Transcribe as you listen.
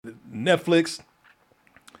Netflix,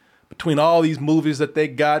 between all these movies that they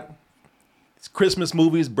got, these Christmas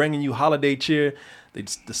movies bringing you holiday cheer, they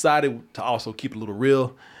decided to also keep it a little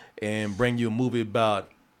real and bring you a movie about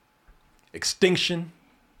extinction,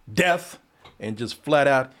 death, and just flat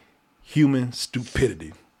out human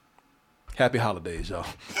stupidity. Happy holidays, y'all.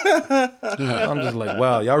 I'm just like,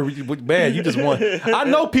 wow, y'all, man, you just want. I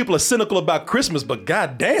know people are cynical about Christmas, but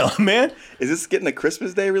goddamn, man. Is this getting a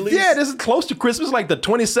Christmas Day release? Yeah, this is close to Christmas, like the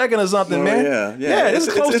 22nd or something, man. Yeah. This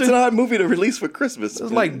is close it's to. an odd movie to release for Christmas.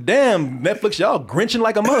 It's like, damn, Netflix, y'all grinching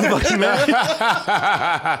like a motherfucker, man.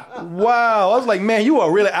 Wow, I was like, man, you are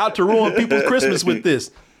really out to ruin people's Christmas with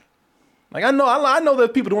this. Like, I know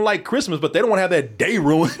that people don't like Christmas, but they don't want to have that day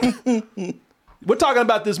ruined. We're talking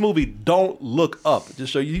about this movie, Don't Look Up.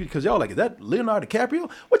 Just show you, because y'all like, is that Leonardo DiCaprio?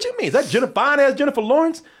 What you mean? Is that fine-ass Jennifer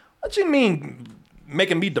Lawrence? What you mean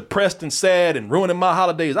making me depressed and sad and ruining my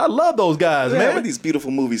holidays? I love those guys, man. With these beautiful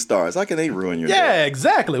movie stars, how can they ruin your day? Yeah,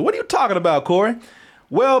 exactly. What are you talking about, Corey?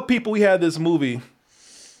 Well, people, we have this movie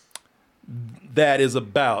that is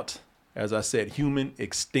about, as I said, human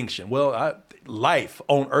extinction. Well, life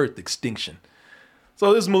on Earth extinction.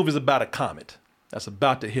 So this movie is about a comet that's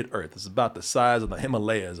about to hit Earth. It's about the size of the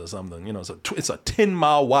Himalayas or something. You know, it's a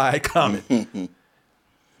 10-mile wide comet. You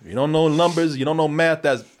don't know numbers, you don't know math,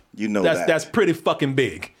 that's pretty fucking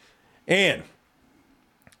big. And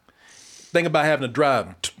think about having to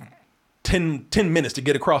drive 10 minutes to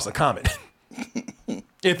get across a comet.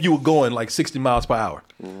 If you were going like 60 miles per hour.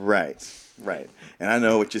 Right. And I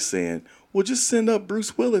know what you're saying. We'll just send up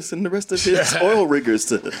Bruce Willis and the rest of his oil riggers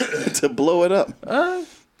to blow it up.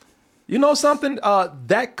 You know something?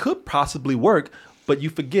 That could possibly work, but you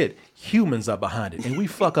forget humans are behind it, and we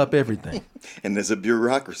fuck up everything. And there's a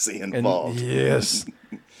bureaucracy involved. Yes.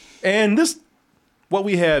 And what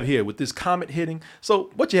we have here with this comet hitting.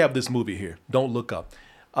 So what you have this movie here, Don't Look Up.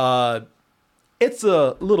 It's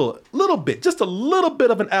a little bit, just a little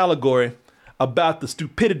bit of an allegory about the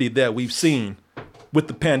stupidity that we've seen with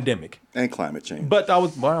the pandemic. And climate change. But I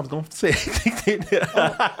was going to say.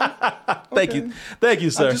 Thank you,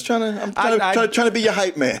 sir. I'm just trying to be your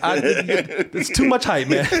hype man. It's too much hype,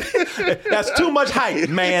 man. That's too much hype,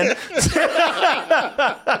 man.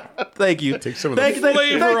 Thank you. Take some of thank the you.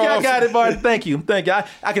 flavor Thank you. I off. got it, Martin. Thank you.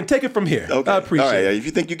 I can take it from here. Okay. I appreciate All right. it. If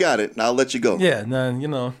you think you got it, I'll let you go. Yeah. No, you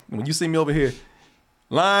know, when you see me over here,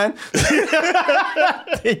 line.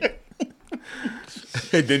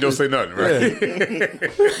 Hey, then don't say nothing, right?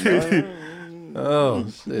 Oh,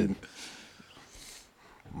 shit.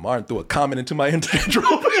 Martin threw a comment into my intro.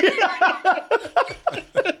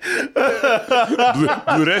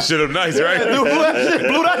 blew that shit up nice, right? Blew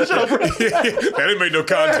that shit up. That didn't make no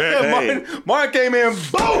contact. Martin came in,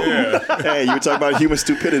 boom. Yeah. Hey, you were talking about human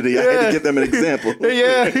stupidity. I had to give them an example.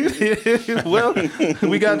 Yeah. Well,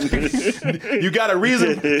 you got a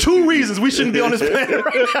reason, 2 reasons we shouldn't be on this planet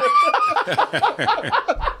right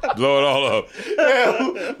now. Blow it all up.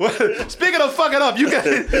 Yeah. Well, speaking of fucking up, you got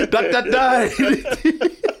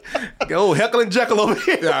oh, Heckle and Jekyll over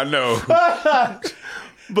here. Yeah, I know.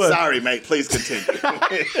 But sorry, mate. Please continue.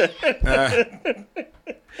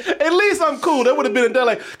 at least I'm cool. That would have been a day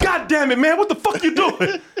like, God damn it, man, what the fuck you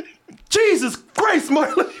doing? Jesus Christ,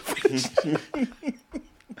 Martin.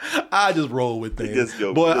 I just roll with things.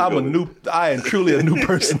 Boy, I am truly a new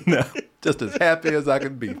person now. Just as happy as I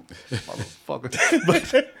can be.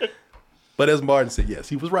 Motherfucker. But as Martin said, yes,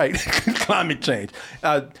 he was right. Climate change.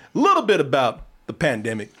 A little bit about the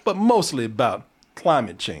pandemic, but mostly about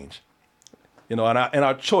climate change. You know, and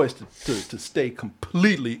our choice to stay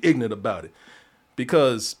completely ignorant about it,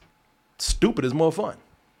 because stupid is more fun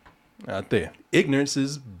out there. Ignorance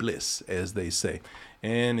is bliss, as they say.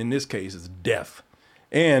 And in this case, it's death.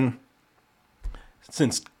 And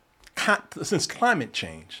since climate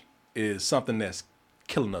change is something that's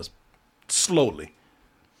killing us slowly,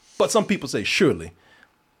 but some people say surely,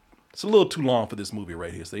 it's a little too long for this movie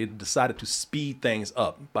right here. So they decided to speed things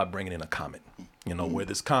up by bringing in a comet. You know, where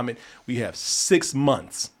this comet, we have 6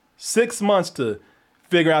 months. 6 months to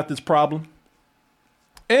figure out this problem.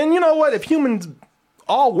 And you know what? If humans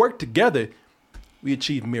all work together, we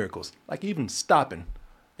achieve miracles. Like even stopping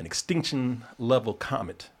an extinction level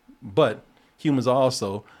comet. But humans are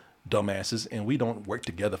also dumbasses, and we don't work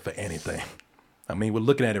together for anything. I mean, we're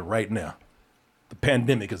looking at it right now. The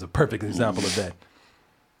pandemic is a perfect example of that.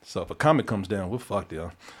 So if a comet comes down, we're fucked,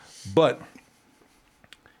 y'all. But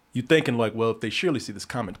you thinking like, well, if they surely see this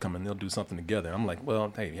comet coming, they'll do something together. I'm like,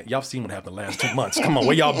 well, hey, y'all seen what happened the last 2 months. Come on,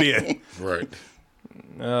 where y'all been? Right.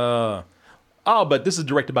 But this is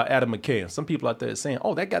directed by Adam McKay. And some people out there are saying,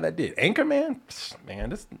 oh, that guy that did Anchorman? Man,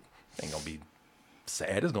 this ain't gonna be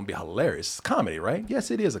sad. It's going to be hilarious. It's a comedy, right?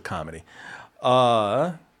 Yes, it is a comedy.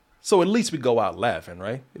 So at least we go out laughing,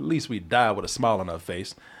 right? At least we die with a smile on our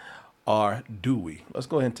face. Or do we? Let's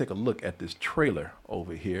go ahead and take a look at this trailer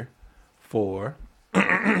over here for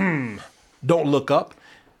Don't Look Up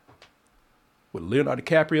with Leonardo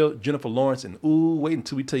DiCaprio, Jennifer Lawrence, and wait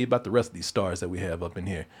until we tell you about the rest of these stars that we have up in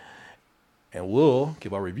here. And we'll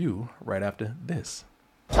give our review right after this.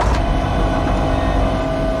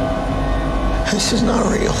 This is not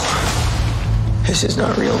real. This is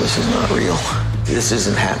not real. This is not real. This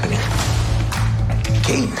isn't happening.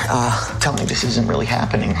 Kate, tell me this isn't really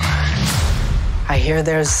happening. I hear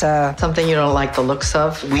there's something you don't like the looks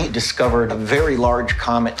of. We discovered a very large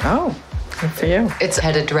comet. Oh, good for you. It's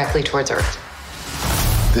headed directly towards Earth.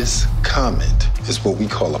 This comet is what we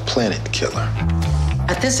call a planet killer.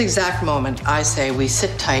 At this exact moment, I say we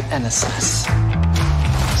sit tight and assess.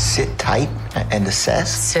 Sit tight and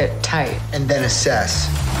assess? Sit tight. And then assess.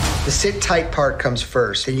 The sit tight part comes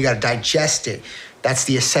first, then you gotta digest it. That's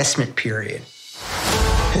the assessment period.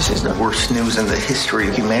 This is the worst news in the history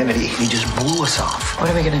of humanity. He just blew us off. What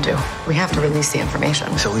are we gonna do? We have to release the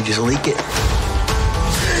information. So we just leak it.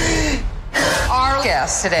 Our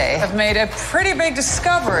guests today have made a pretty big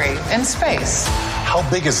discovery in space. How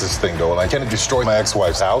big is this thing, though? Can it destroy my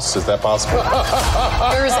ex-wife's house? Is that possible?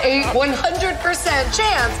 There's a 100%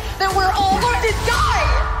 chance that we're all going to die.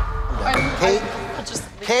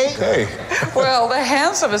 Hey. Well, the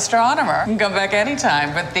handsome astronomer can come back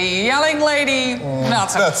anytime, but the yelling lady, not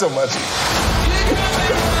so much.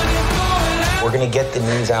 We're gonna get the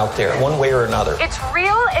news out there, one way or another. It's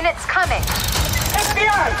real and it's coming.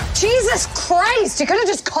 FBI! Jesus Christ, you could have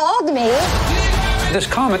just called me. This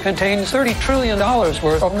comet contains $30 trillion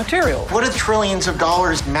worth of material. What do trillions of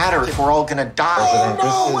dollars matter if we're all gonna die? Oh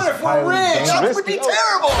no, what if we're rich? That would be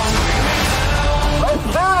terrible.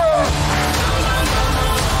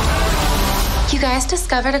 You guys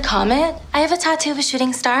discovered a comet? I have a tattoo of a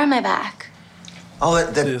shooting star on my back. Oh,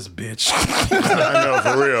 This bitch. I know,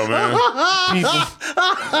 for real, man.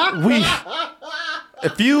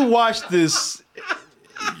 If you watch this,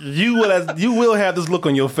 you will have this look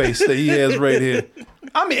on your face that he has right here.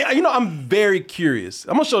 I mean, I'm very curious.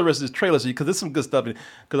 I'm gonna show the rest of this trailer because there's some good stuff. Because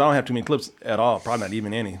I don't have too many clips at all, probably not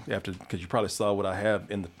even any. Because you probably saw what I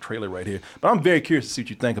have in the trailer right here. But I'm very curious to see what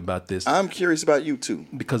you think about this. I'm curious about you too.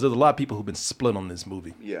 Because there's a lot of people who've been split on this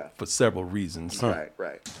movie. Yeah. For several reasons. Right.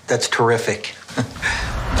 That's terrific. This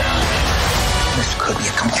could be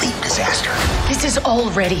a complete disaster. This is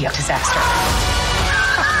already a disaster.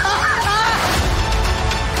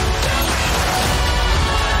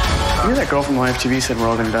 You hear that girl from Live TV said we're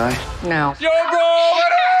all gonna die? No. Yo, bro!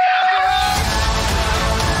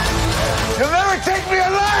 You'll never take me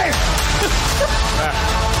alive!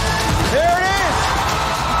 There it is!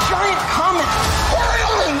 Giant comet!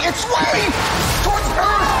 Whirling its way towards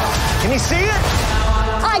Earth! Can you see it?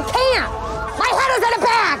 I can't! My head is in a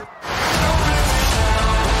bag!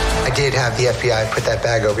 I did have the FBI put that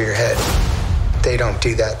bag over your head. They don't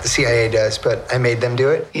do that. The CIA does, but I made them do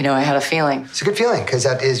it. You know, I had a feeling. It's a good feeling, because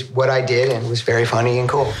that is what I did, and it was very funny and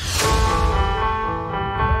cool.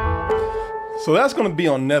 So that's going to be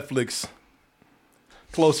on Netflix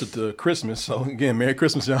closer to Christmas. So again, Merry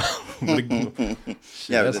Christmas, y'all.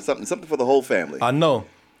 Yeah, it's something for the whole family. I know.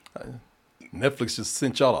 Netflix just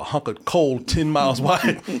sent y'all a hunk of coal 10 miles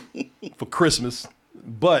wide for Christmas.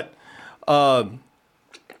 But you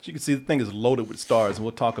can see the thing is loaded with stars, and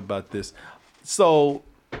we'll talk about this. So,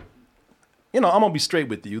 I'm going to be straight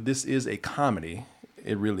with you. This is a comedy.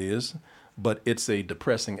 It really is. But it's a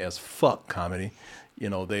depressing as fuck comedy.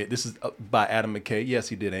 This is by Adam McKay. Yes,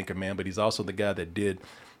 he did Anchorman, but he's also the guy that did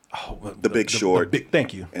The Big Short.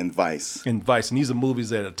 Thank you. And Vice. And these are movies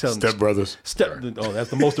that are telling Step Brothers.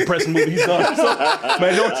 That's the most depressing movie he's done. So,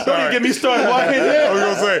 man, don't even get me started. I was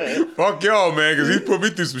gonna say, fuck y'all, man, because he put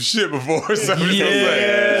me through some shit before. So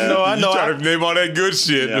I know. You try to name all that good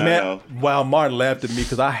shit. Yeah, man, wow, Martin laughed at me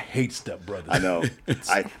because I hate Step Brothers. I know.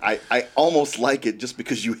 I almost like it just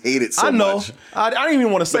because you hate it so much. I don't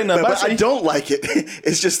even want to say nothing. But I don't like it.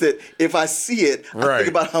 It's just that if I see it, I think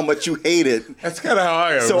about how much you hate it. That's kind of how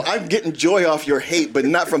I am. So I'm getting joy off your hate, but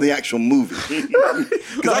not from the actual movie.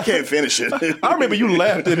 Because I can't finish it. I remember you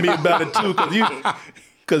laughed at me about it too,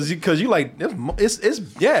 because you like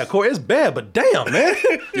Corey, it's bad, but damn, man.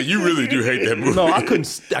 Yeah, you really do hate that movie. No, I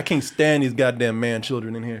can't stand these goddamn man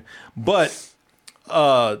children in here. But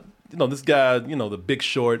this guy, The Big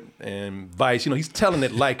Short and Vice, he's telling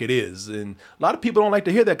it like it is, and a lot of people don't like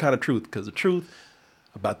to hear that kind of truth because the truth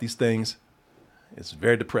about these things is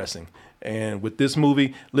very depressing. And with this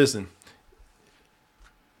movie, listen.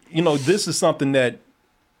 This is something that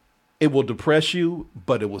it will depress you,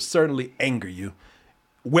 but it will certainly anger you,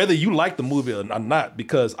 whether you like the movie or not,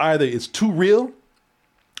 because either it's too real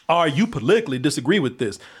or you politically disagree with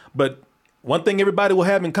this. But one thing everybody will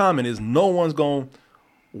have in common is no one's going to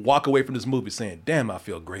walk away from this movie saying, damn, I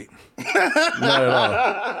feel great. Not at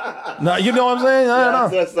all. No, you know what I'm saying?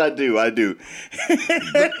 Yes, I do.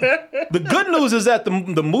 The good news is that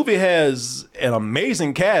the movie has an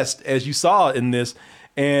amazing cast, as you saw in this,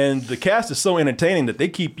 and the cast is so entertaining that they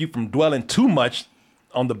keep you from dwelling too much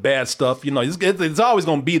on the bad stuff. You know, it's always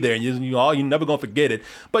going to be there, and you're never going to forget it.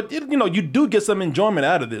 But, you do get some enjoyment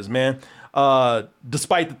out of this, man.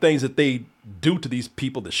 Despite the things that they do to these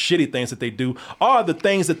people, the shitty things that they do, are the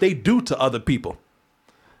things that they do to other people.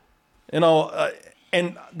 And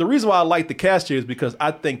the reason why I like the cast here is because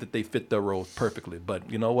I think that they fit their roles perfectly.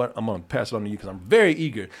 But you know what? I'm going to pass it on to you because I'm very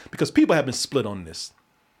eager, because people have been split on this.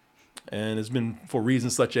 And it's been for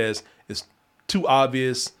reasons such as it's too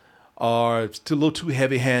obvious, or it's a little too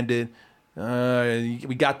heavy-handed.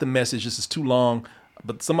 We got the message. This is too long.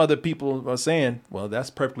 But some other people are saying, well, that's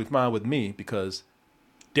perfectly fine with me because,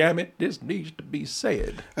 damn it, this needs to be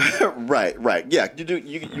said. Right. Yeah, you do.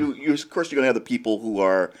 You of course, you're gonna have the people who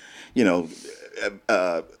are,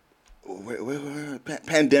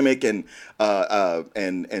 pandemic and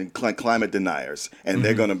climate deniers, and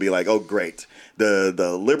they're gonna be like, oh, great,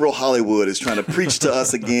 the liberal Hollywood is trying to preach to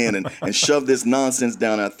us again and shove this nonsense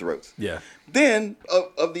down our throats. Yeah. Then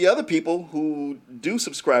of the other people who do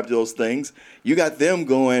subscribe to those things, you got them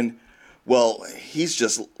going, well, he's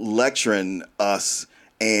just lecturing us,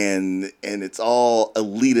 and it's all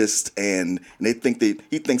elitist, and they think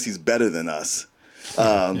he thinks he's better than us.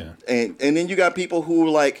 And then you got people who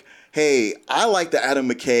are like, hey, I like the Adam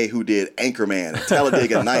McKay who did Anchorman and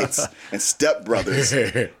Talladega Nights and Step Brothers,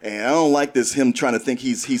 and I don't like him trying to think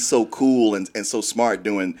he's so cool and so smart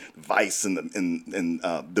doing Vice and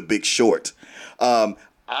The Big Short.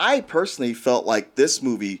 I personally felt like this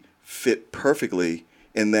movie fit perfectly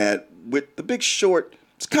in that with The Big Short,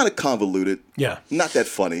 it's kind of convoluted. Yeah. Not that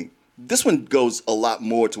funny. This one goes a lot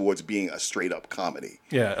more towards being a straight up comedy.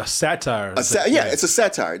 Yeah, a satire. It's a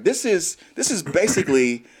satire. This is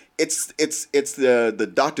basically it's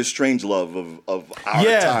the Doctor Strangelove of our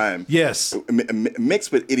time. Yes.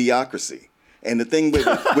 Mixed with Idiocracy. And the thing with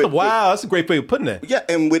wow, that's a great way of putting it. Yeah,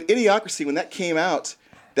 and with Idiocracy, when that came out,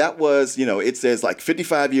 that was, it says like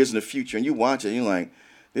 55 years in the future, and you watch it, and you're like,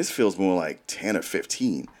 this feels more like 10 or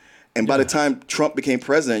 15. And by the time Trump became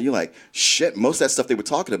president, you're like, shit, most of that stuff they were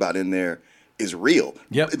talking about in there is real.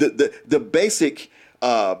 Yep. The basic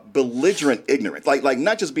belligerent ignorance, like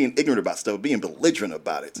not just being ignorant about stuff, but being belligerent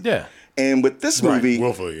about it. Yeah. And with this movie,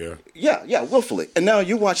 willfully, yeah. Yeah, willfully. And now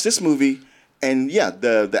you watch this movie, and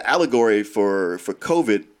the allegory for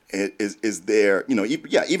COVID is there,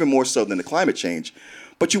 even more so than the climate change.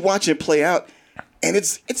 But you watch it play out, and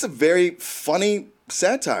it's a very funny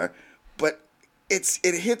satire, but it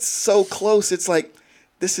hits so close. It's like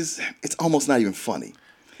it's almost not even funny.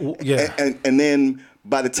 Yeah. And then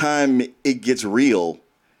by the time it gets real,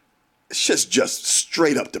 it's just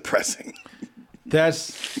straight up depressing.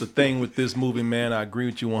 That's the thing with this movie, man. I agree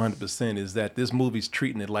with you 100%, is that this movie's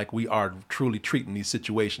treating it like we are truly treating these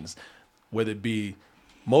situations, whether it be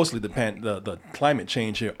mostly the climate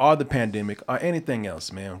change here or the pandemic or anything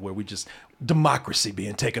else, man, where we just democracy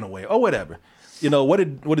being taken away or whatever. What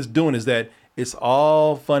it's doing is that it's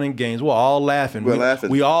all fun and games. We're all laughing. We're laughing.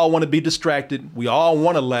 We all want to be distracted. We all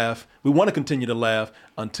want to laugh. We want to continue to laugh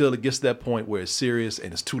until it gets to that point where it's serious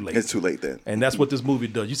and it's too late. It's too late then. And that's what this movie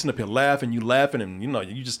does. You sit up here laughing, and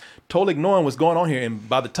you just totally ignoring what's going on here. And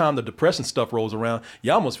by the time the depressing stuff rolls around,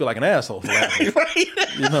 you almost feel like an asshole for laughing. Right.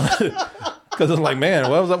 Because it's like, man,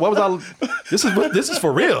 what was I? This is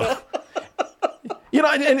for real.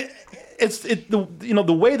 And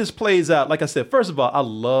the way this plays out. Like I said, first of all, I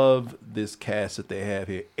love this cast that they have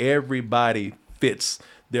here. Everybody fits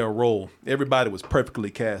their role. Everybody was perfectly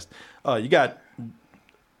cast. You got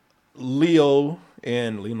Leonardo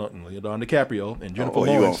DiCaprio and Jennifer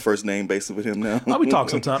Lawrence. You on first name basis with him now? We talk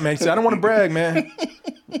sometime, man. See, I don't want to brag, man.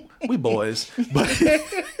 We boys, but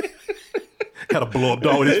got a blow up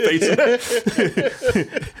doll in his face.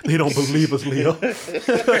 They don't believe us, Leo.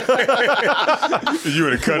 You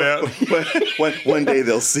would have cut out. One day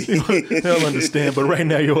they'll see. They'll understand, but right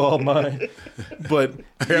now you're all mine. But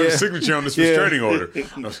I have a signature on this restraining order.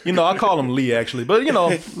 I call him Lee actually, but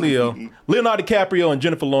Leo, Leonardo DiCaprio and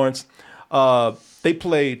Jennifer Lawrence. They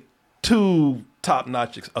play two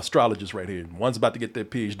top-notch astrologers right here. One's about to get their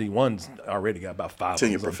PhD. One's already got about 5.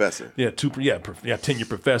 Tenure professor. Tenure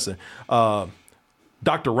professor.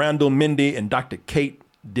 Dr. Randall Mindy and Dr. Kate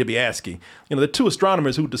Dibiaski. They're two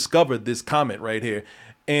astronomers who discovered this comet right here.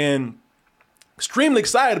 and extremely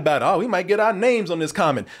excited about it. Oh, we might get our names on this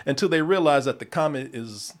comet, until they realize that the comet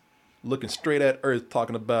is looking straight at Earth,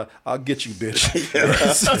 talking about, I'll get you, bitch.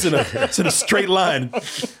 It's in a straight line,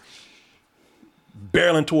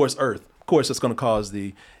 barreling towards Earth. Of course, that's going to cause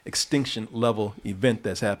the extinction level event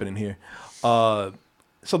that's happening here.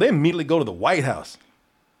 So they immediately go to the White House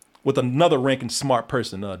with another ranking smart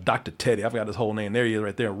person, Dr. Teddy. I forgot his whole name. There he is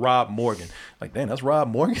right there, Rob Morgan. Like, damn, that's Rob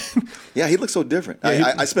Morgan? Yeah, he looks so different.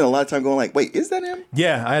 Yeah, I spent a lot of time going like, wait, is that him?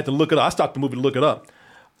 Yeah, I had to look it up. I stopped the movie to look it up.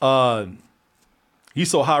 He's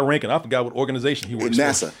so high ranking, I forgot what organization he works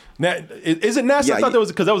NASA. for. Is it NASA? Yeah, I thought there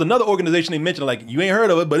was another organization they mentioned, like, you ain't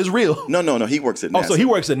heard of it, but it's real. No, he works at NASA. Oh, so he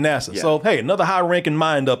works at NASA. Yeah. So, hey, another high ranking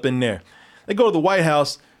mind up in there. They go to the White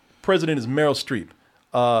House. President is Meryl Streep.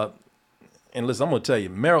 And listen, I'm going to tell you,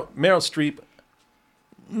 Meryl Streep,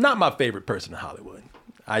 not my favorite person in Hollywood.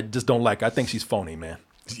 I just don't like her. I think she's phony, man.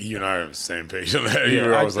 You and I are on the same page on that.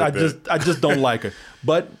 Yeah, I just don't like her.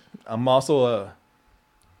 But I'm also a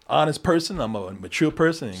honest person. I'm a mature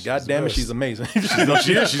person, and goddamn it, she's amazing. She's an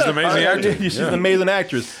amazing actress. She's an amazing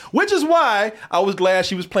actress, which is why I was glad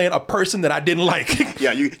she was playing a person that I didn't like.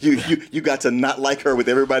 Yeah, you got to not like her with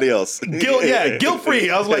everybody else. Guilt-free.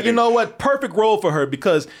 I was like, you know what? Perfect role for her,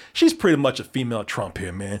 because she's pretty much a female Trump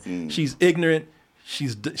here, man. She's ignorant.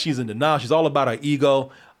 She's in denial. She's all about her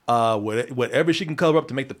ego. Whatever she can cover up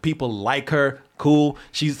to make the people like her, cool.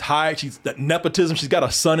 She's hired. She's nepotism. She's got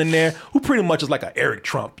a son in there who pretty much is like an Eric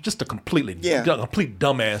Trump, just a complete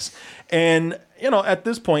dumbass. And at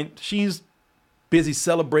this point, she's busy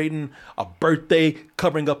celebrating a birthday,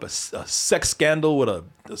 covering up a sex scandal with a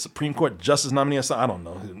Supreme Court justice nominee or something. I don't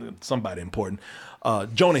know, somebody important.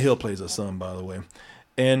 Jonah Hill plays her son, by the way,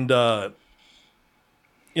 and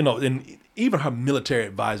and even her military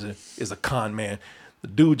advisor is a con man. The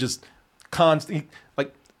dude just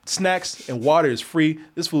like snacks and water is free.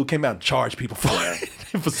 This fool came out and charged people for it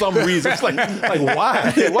for some reason. It's like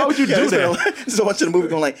why? Why would you do that? So much of the movie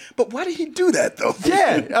going like, but why did he do that though?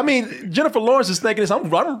 Yeah, I mean, Jennifer Lawrence is thinking this. I'm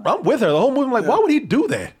with her the whole movie. I'm like, why would he do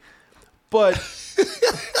that? But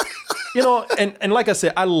and like I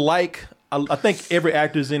said, I think every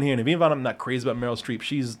actor's in here, and even if I'm not crazy about Meryl Streep,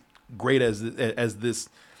 she's great as this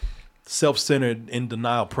self-centered, in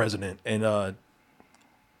denial president, and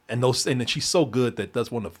then she's so good that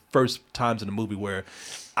that's one of the first times in the movie where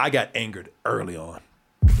I got angered early on.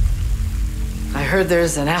 I heard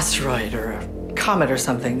there's an asteroid or a comet or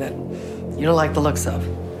something that you don't like the looks of.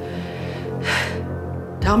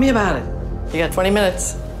 Tell me about it. You got 20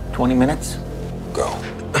 minutes. 20 minutes? Go.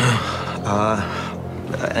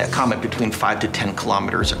 A comet between 5 to 10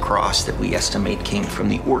 kilometers across that we estimate came from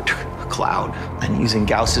the Oort cloud. And using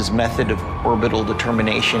Gauss's method of orbital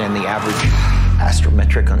determination and the average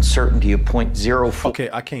astrometric uncertainty of 0.04. Okay,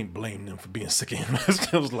 I can't blame them for being sick of him.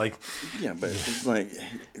 It was like... Yeah, but it's like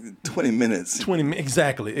 20 minutes.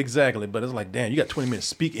 Exactly. But it's like, damn, you got 20 minutes.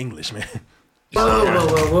 Speak English, man.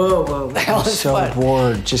 Whoa. I'm so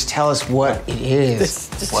bored. Just tell us what it is.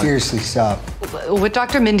 Seriously, stop. What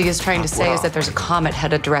Dr. Mindy is trying to say is that there's a comet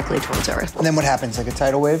headed directly towards Earth. And then what happens, like a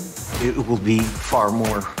tidal wave? It will be far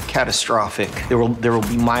more catastrophic. There will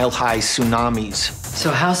be mile-high tsunamis.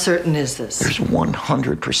 So how certain is this? There's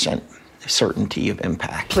 100% certainty of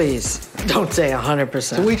impact. Please, don't say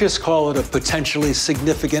 100%. Can we just call it a potentially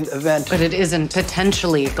significant event? But it isn't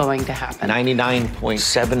potentially going to happen.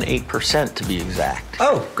 99.78% to be exact.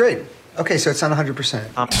 Oh, great. Okay, so it's not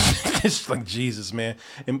 100%. It's like, Jesus, man.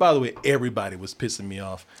 And by the way, everybody was pissing me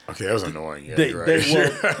off. Okay, that was annoying. Yeah, They you're were right.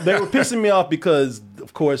 pissing me off because,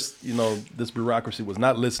 of course, this bureaucracy was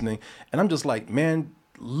not listening. And I'm just like, man,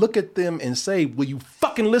 look at them and say, will you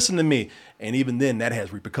fucking listen to me? And even then, that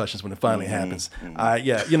has repercussions when it finally happens.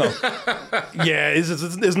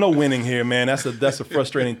 There's no winning here, man. That's a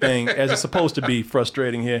frustrating thing, as it's supposed to be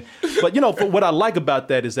frustrating here. But what I like about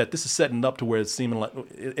that is that this is setting up to where it seems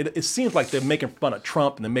like they're making fun of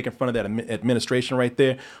Trump and they're making fun of that administration right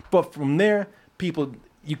there. But from there, people,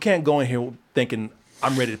 you can't go in here thinking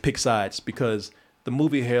I'm ready to pick sides, because the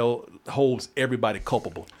movie holds everybody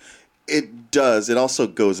culpable. It does. It also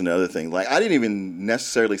goes into other things. Like, I didn't even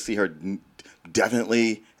necessarily see her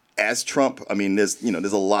definitely as Trump. I mean, there's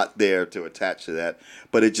a lot there to attach to that,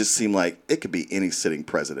 but it just seemed like it could be any sitting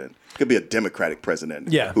president. It could be a Democratic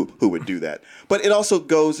president who would do that. But it also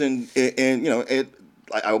goes in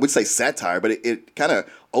I would say satire, but it kind of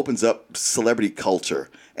opens up celebrity culture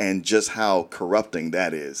and just how corrupting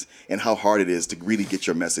that is and how hard it is to really get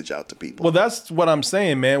your message out to people. Well, that's what I'm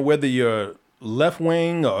saying, man. Whether you're left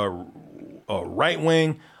wing or right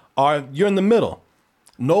wing, or you're in the middle,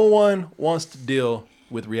 no one wants to deal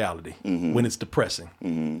with reality when it's depressing.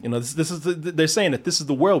 You know, they're saying that this is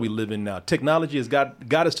the world we live in now. Technology has got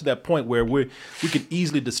us to that point where we can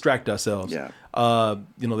easily distract ourselves. Yeah.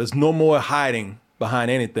 You know, there's no more hiding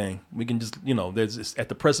behind anything. We can just, you know, it's at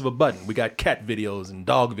the press of a button. We got cat videos and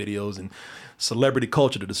dog videos and celebrity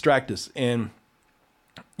culture to distract us. And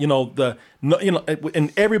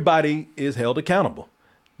and everybody is held accountable.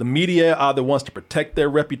 The media either wants to protect their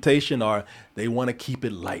reputation or they want to keep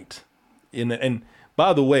it light. And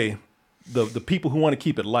by the way, the people who want to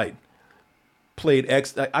keep it light played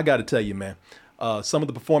I got to tell you, man, some of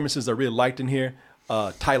the performances I really liked in here.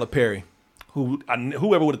 Tyler Perry,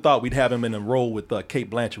 whoever would have thought we'd have him in a role with Cate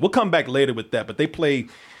Blanchett. We'll come back later with that, but they play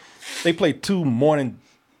two morning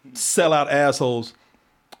sellout assholes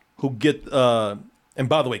who get. And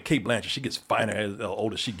by the way, Cate Blanchett, she gets finer as the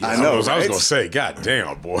older she gets. I know. I was gonna say, God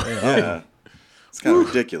damn, boy. Yeah. It's kind of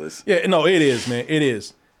ridiculous. Yeah, no, it is, man. It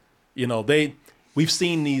is. You know, we've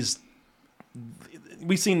seen these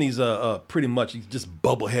pretty much just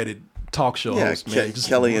bubble-headed talk show hosts, man.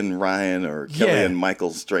 Kelly and Ryan or Kelly and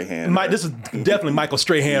Michael Strahan. This is definitely Michael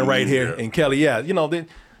Strahan right here and Kelly. Yeah, you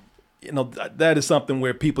know, that is something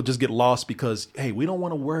where people just get lost because, hey, we don't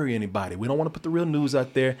want to worry anybody. We don't want to put the real news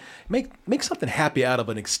out there. Make something happy out of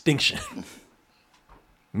an extinction.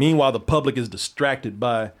 Meanwhile, the public is distracted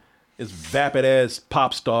by this vapid-ass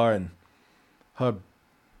pop star and her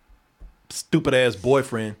stupid-ass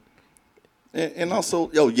boyfriend. And also,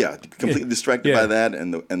 completely distracted by that,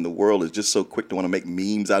 and the world is just so quick to want to make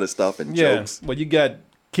memes out of stuff and jokes. Well, you got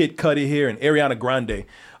Kid Cudi here and Ariana Grande,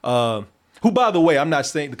 who, by the way, I'm not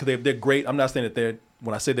saying because they're great. I'm not saying that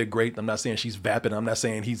when I say they're great, I'm not saying she's vapid. I'm not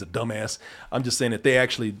saying he's a dumbass. I'm just saying that they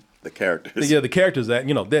actually the characters. Yeah, the characters that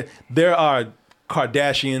there are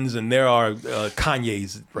Kardashians and there are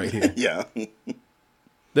Kanyes right here. Yeah,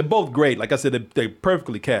 they're both great. Like I said, they're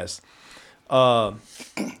perfectly cast. Now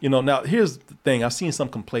here's the thing. I've seen some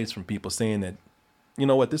complaints from people saying that, you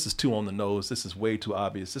know what, this is too on the nose. This is way too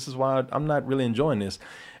obvious. This is why I'm not really enjoying this.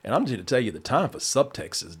 And I'm just here to tell you, the time for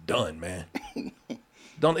subtext is done, man.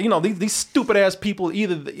 These stupid ass people,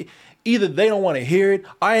 either they don't want to hear it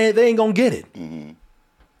or they ain't gonna get it.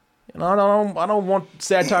 Mm-hmm. I don't want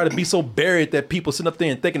satire to be so buried that people sit up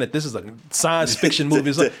there and thinking that this is a science fiction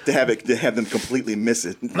movie. to have them completely miss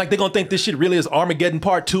it. Like they're gonna think this shit really is Armageddon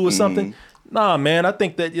Part 2 or something. Nah, man, I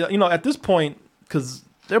think that, at this point, because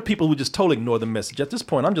there are people who just totally ignore the message. At this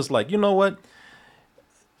point, I'm just like, you know what?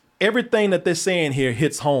 Everything that they're saying here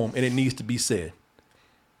hits home and it needs to be said.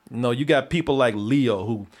 You got people like Leo,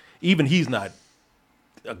 who even he's not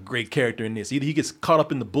a great character in this. Either he gets caught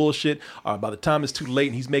up in the bullshit or by the time it's too late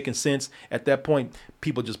and he's making sense, at that point,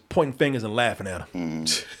 people just pointing fingers and laughing at him.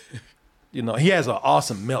 He has an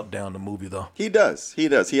awesome meltdown in the movie, though. He does. He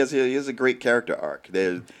has a great character arc.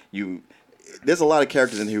 There's a lot of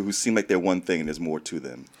characters in here who seem like they're one thing and there's more to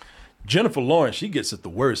them. Jennifer Lawrence, she gets it the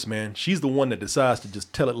worst, man. She's the one that decides to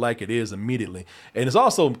just tell it like it is immediately. And it's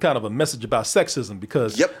also kind of a message about sexism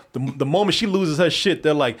because the moment she loses her shit,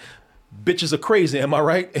 they're like, bitches are crazy, am I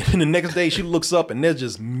right? And then the next day she looks up and there's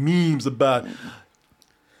just memes about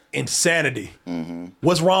insanity. Mm-hmm.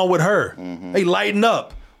 What's wrong with her? Mm-hmm. Hey, lighten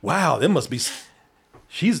up. Wow, she must be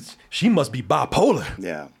bipolar.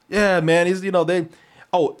 Yeah. Yeah, man. It's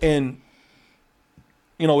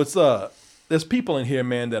there's people in here,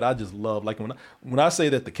 man, that I just love. Like when I say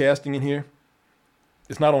that the casting in here,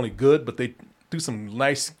 it's not only good, but they do some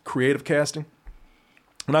nice creative casting.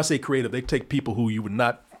 When I say creative, they take people who you would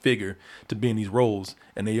not figure to be in these roles,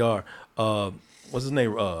 and they are. What's his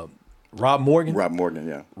name? Rob Morgan. Rob Morgan,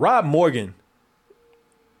 yeah. Rob Morgan.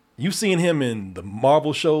 You've seen him in the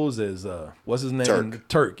Marvel shows as what's his name?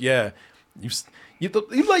 Turk. Yeah. You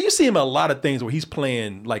see him in a lot of things where he's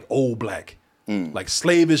playing like old black. Like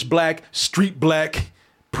slavish black, street black,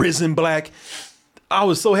 prison black. I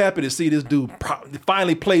was so happy to see this dude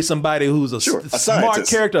finally play somebody who's a smart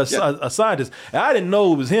character, a scientist. And I didn't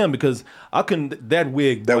know it was him because I couldn't. That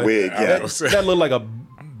wig, yeah. That looked like a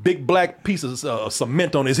big black piece of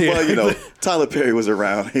cement on his head. Well, Tyler Perry was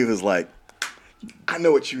around. He was like, I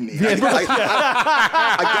know what you need. I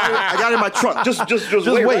got it in my trunk. Just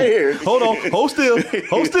wait right here. Hold on. Hold still. He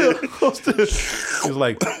was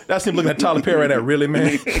like, that's him looking at Tyler Perry right there. Really,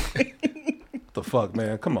 man? What the fuck,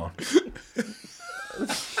 man? Come on.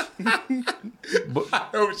 I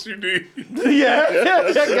know what you need. Yeah.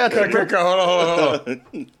 Hold on.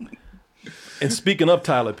 And speaking of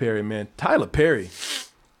Tyler Perry, man, Tyler Perry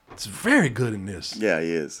is very good in this. Yeah,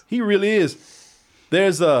 he is. He really is. He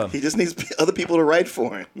just needs other people to write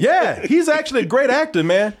for him. Yeah, he's actually a great actor,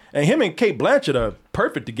 man. And him and Cate Blanchett are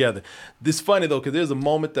perfect together. This is funny though, because there's a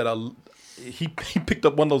moment that he picked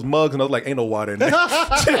up one of those mugs and I was like, ain't no water in there.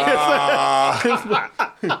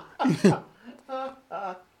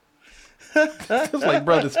 It's like,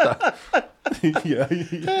 brother, stop. yeah,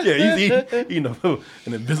 he's eating an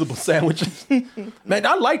invisible sandwich. Man,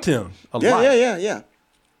 I liked him a lot. Yeah.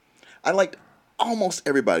 I liked almost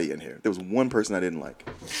everybody in here. There was one person I didn't like.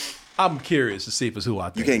 I'm curious to see if it's who I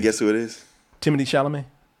think. You can't guess who it is? Timothée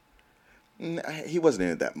Chalamet? He wasn't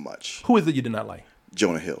in it that much. Who is it you did not like?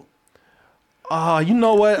 Jonah Hill. You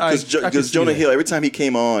know what? Because Jonah Hill, every time he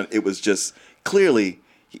came on, it was just clearly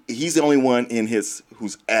he's the only one in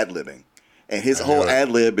who's ad-libbing. And his whole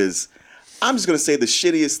ad-lib is, I'm just going to say the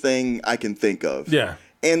shittiest thing I can think of. Yeah.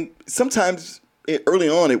 And sometimes early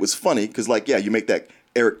on it was funny because, like, yeah, you make that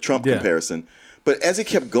Eric Trump comparison. But as it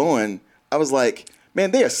kept going, I was like,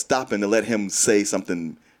 man, they are stopping to let him say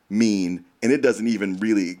something mean, and it doesn't even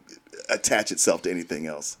really attach itself to anything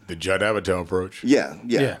else. The Judd Apatow approach. Yeah.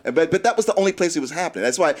 But that was the only place it was happening.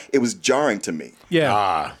 That's why it was jarring to me.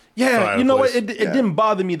 Yeah. Yeah, you know what? It didn't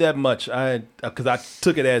bother me that much. Because I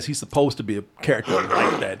took it as he's supposed to be a character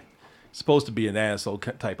like that. He's supposed to be an asshole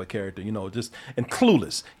type of character, just and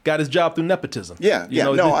clueless. Got his job through nepotism. I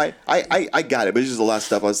got it, but it's just a lot of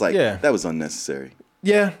stuff. I was like, that was unnecessary.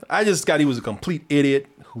 Yeah, I just got he was a complete idiot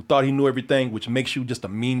who thought he knew everything, which makes you just a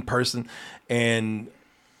mean person. And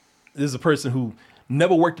this is a person who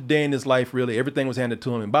never worked a day in his life, really. Everything was handed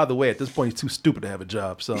to him. And by the way, at this point, he's too stupid to have a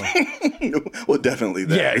job. So, well, definitely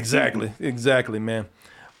that. Yeah, exactly, man.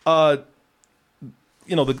 I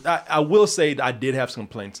will say I did have some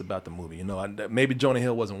complaints about the movie. Maybe Jonah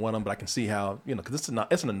Hill wasn't one of them, but I can see how, because it's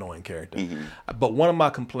an annoying character. Mm-hmm. But one of my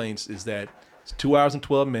complaints is that it's 2 hours and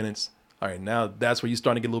 12 minutes. All right, now that's where you're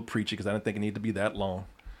starting to get a little preachy because I didn't think it needed to be that long.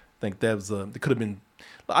 I think that was it could have been.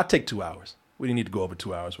 I'd take 2 hours. We didn't need to go over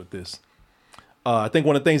 2 hours with this. I think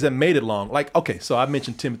one of the things that made it long, so I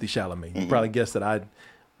mentioned Timothée Chalamet. Mm-hmm. You probably guessed that I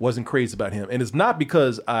wasn't crazy about him. And it's not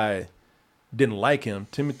because I didn't like him.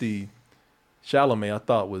 Timothée Chalamet I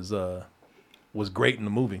thought was great in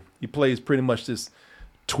the movie. He plays pretty much this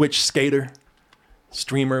Twitch skater,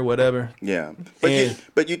 streamer, whatever. Yeah.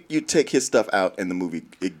 But you take his stuff out in the movie,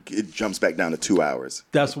 it jumps back down to 2 hours.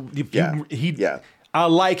 That's I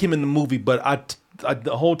like him in the movie, but I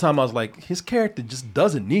the whole time I was like, his character just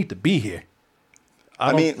doesn't need to be here.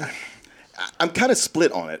 I mean, I'm kind of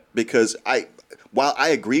split on it because while I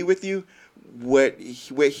agree with you, where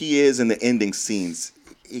he is in the ending scenes,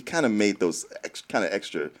 he kind of made those kind of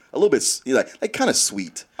extra, a little bit like kind of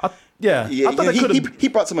sweet. I thought he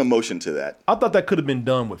brought some emotion to that. I thought that could have been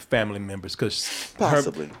done with family members because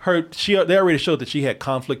possibly they already showed that she had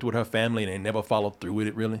conflict with her family and they never followed through with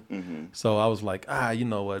it really. Mm-hmm. So I was like, you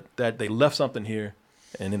know what? That they left something here,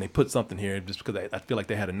 and then they put something here just because I feel like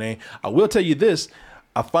they had a name. I will tell you this: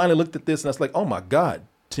 I finally looked at this and I was like, oh my God,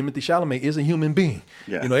 Timothée Chalamet is a human being.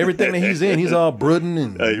 Yeah. Everything that he's in, he's all brooding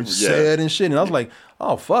and sad and shit. And I was like,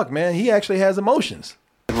 oh fuck, man, he actually has emotions.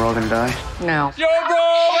 We're all gonna die? No. Yo, bro!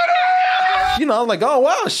 I was like, oh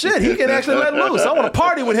wow, shit, he can actually let loose. I want to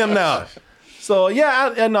party with him now. So I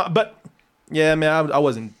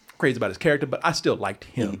wasn't crazy about his character, but I still liked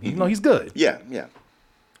him. Mm-hmm. He's good. Yeah.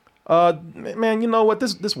 Man, you know what?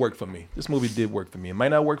 This worked for me. This movie did work for me. It might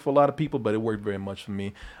not work for a lot of people, but it worked very much for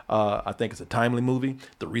me. I think it's a timely movie.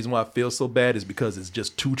 The reason why I feel so bad is because it's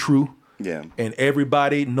just too true. Yeah. And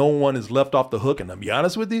no one is left off the hook. And to be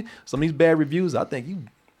honest with you, some of these bad reviews, I think you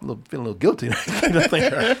feeling a little guilty. I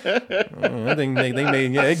think they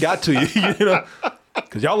made, it got to you,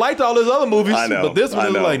 Because y'all liked all those other movies, but this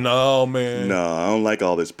one was like, no, man. No, I don't like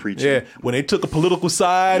all this preaching. Yeah, when they took a political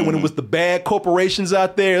side, when it was the bad corporations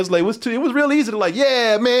out there, it was real easy to like,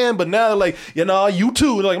 yeah, man. But now they're like, you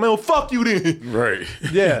too. They're like, man, well, fuck you then. Right.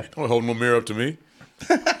 Yeah. Don't hold no mirror up to me.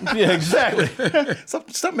 Yeah, exactly.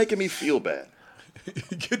 Stop making me feel bad.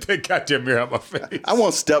 Get that goddamn mirror out my face. I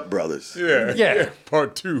want Step Brothers. Yeah.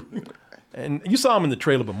 Part 2. And you saw him in the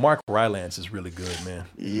trailer, but Mark Rylance is really good, man.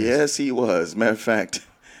 Yes, he was. Matter of fact,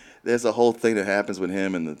 there's a whole thing that happens with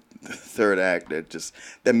him in the third act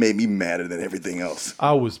that made me madder than everything else.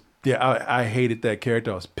 I hated that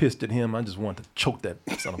character. I was pissed at him. I just wanted to choke that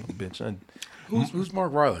son of a bitch. Who's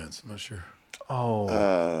Mark Rylance? I'm not sure.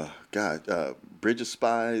 Oh. Bridge of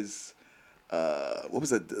Spies. What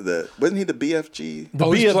was it? Wasn't he the BFG? The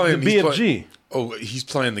BFG. He's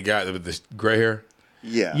playing the guy with the gray hair.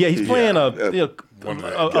 Yeah, he's playing one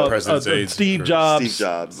of the president's aides. Steve Jobs.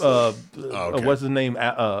 What's his name?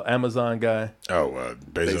 Amazon guy.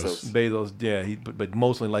 Bezos. Yeah, but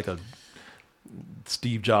mostly like a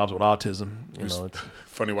Steve Jobs with autism. It's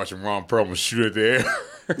funny watching Ron Perlman shoot at the air.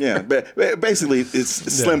 Yeah, but basically it's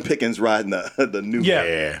Slim Pickens riding the new.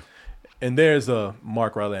 Yeah. And there's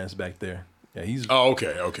Mark Rylance back there. Yeah, he's. Oh,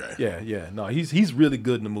 okay. Yeah. No, he's really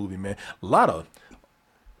good in the movie, man.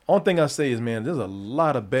 Only thing I say is, man, there's a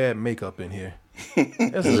lot of bad makeup in here.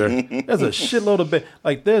 There's a shitload of bad.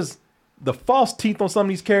 Like, there's the false teeth on some of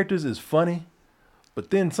these characters is funny, but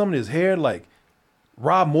then some of his hair, like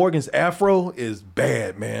Rob Morgan's afro, is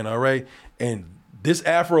bad, man. All right, and this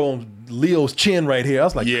afro on Leo's chin right here, I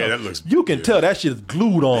was like, yeah, that looks. You can tell that shit is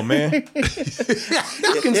glued on, man. You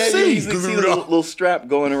can see. You see the little strap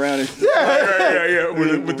going around. Yeah.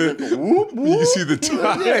 With the whoop, whoop. You see the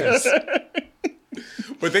ties.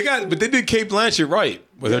 But they did Cate Blanchett right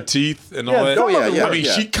with her teeth and all that. Oh yeah. I mean,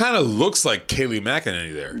 she kind of looks like Kayleigh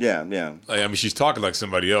McEnany there. Yeah. Like, I mean, she's talking like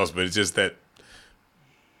somebody else, but it's just that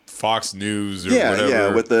Fox News or whatever.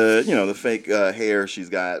 Yeah, with the the fake hair she's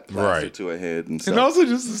got plastered to her head and stuff. And also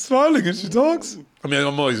just smiling as she talks. I mean,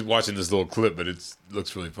 I'm always watching this little clip, but it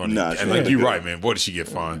looks really funny. And like you're right, man. Boy, did she get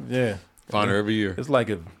fined? Yeah, fine her every year. It's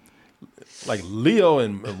like Leo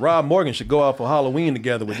and Rob Morgan should go out for Halloween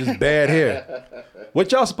together with just bad hair. What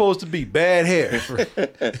y'all supposed to be? Bad hair.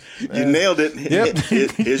 You nailed it. Yep.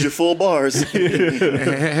 Here's your full bars.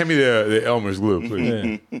 Hand me the Elmer's glue,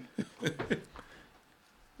 please. Yeah.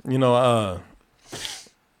 I'll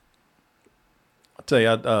tell you,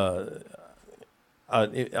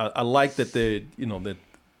 I like that that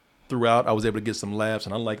throughout I was able to get some laughs,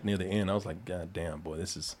 and I like near the end I was like, God damn, boy,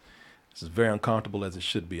 this is very uncomfortable as it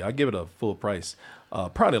should be. I give it a full price.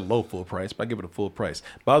 Probably a low full price, but I give it a full price.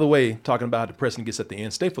 By the way, talking about how depressing it gets at the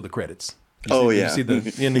end, stay for the credits. You see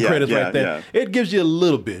the ending credits right there? Yeah. It gives you a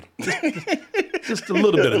little bit. Just a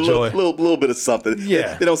little bit of joy. A little bit of something.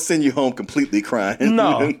 Yeah. They don't send you home completely crying.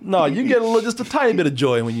 No, you get just a tiny bit of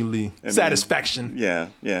joy when you leave. Satisfaction. Yeah.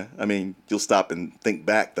 I mean, you'll stop and think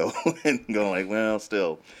back, though, and go like, well,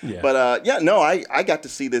 still. Yeah. But, I got to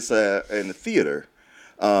see this in the theater.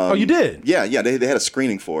 Oh, you did? Yeah. They had a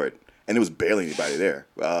screening for it, and there was barely anybody there.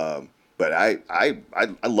 But I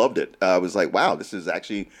loved it. I was like, wow, this is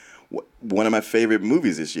actually one of my favorite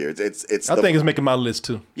movies this year. I think it's making my list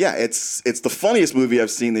too. Yeah, it's the funniest movie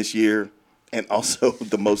I've seen this year, and also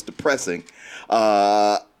the most depressing.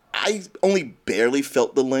 I only barely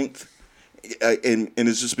felt the length, and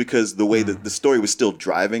it's just because the way that the story was still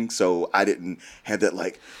driving, so I didn't have that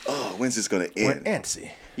like, oh, when's this going to end? We're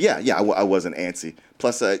antsy. Yeah, I wasn't antsy.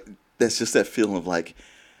 Plus, that's just that feeling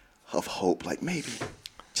of hope, like maybe,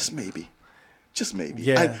 just maybe. Just maybe.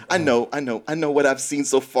 Yeah. I know what I've seen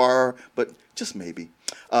so far, but just maybe.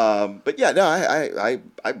 But yeah, no, I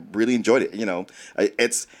really enjoyed it.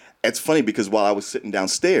 It's funny because while I was sitting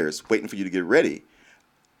downstairs waiting for you to get ready,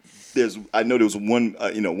 I know there was one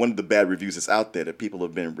of the bad reviews that's out there that people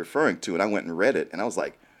have been referring to, and I went and read it, and I was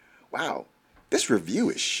like, wow, this review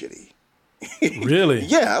is shitty. Really?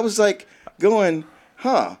 Yeah, I was like going,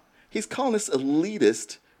 he's calling this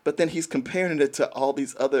elitist. But then he's comparing it to all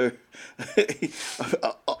these other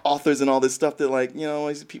authors and all this stuff. They're like,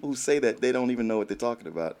 these people who say that they don't even know what they're talking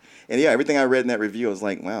about. And yeah, everything I read in that review, I was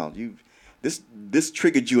like, wow, this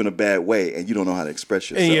triggered you in a bad way, and you don't know how to express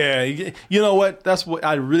yourself. Yeah, you know what? That's what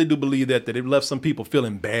I really do believe that it left some people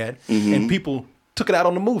feeling bad, and people took it out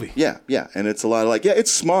on the movie. Yeah, and it's a lot of like, yeah,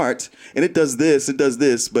 it's smart, and it does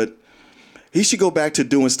this, but he should go back to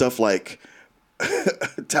doing stuff like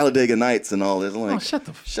Talladega Nights and all this. I'm like, shut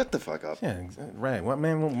the fuck up. Yeah, right. What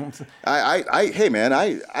man? Hey man,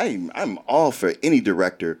 I'm all for any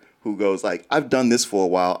director who goes like, I've done this for a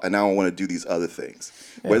while and now I want to do these other things,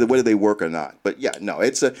 whether they work or not. But yeah, no,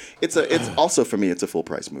 it's also for me, it's a full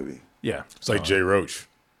price movie. Yeah, it's like Jay Roach.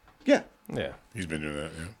 Yeah, he's been doing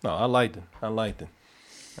that. Yeah. No, I liked it. I like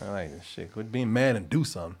this shit. Quit being mad and do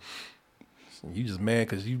something. You just mad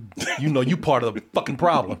because you know you part of the fucking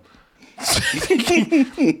problem.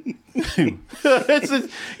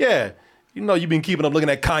 Yeah, you've been keeping up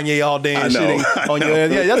looking at Kanye all day and shit on your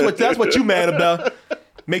ass. Yeah, that's what you mad about.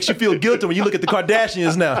 Makes you feel guilty when you look at the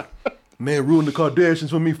Kardashians now. Man, ruined the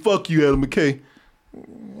Kardashians for me. Fuck you, Adam McKay.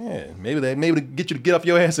 Yeah, maybe to get you to get off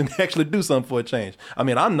your ass and actually do something for a change. I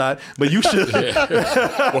mean, I'm not, but you should.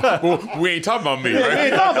 Well, we ain't talking about me, right? We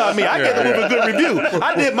ain't talking about me. I gave it a good review.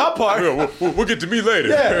 I did my part. We'll get to me later.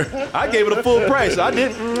 Yeah, I gave it a full price. I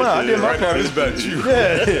did my right part. Now, it's about you.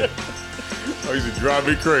 Yeah. Oh, you should drive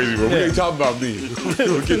me crazy, but we ain't talking about me.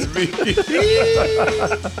 We'll get to me.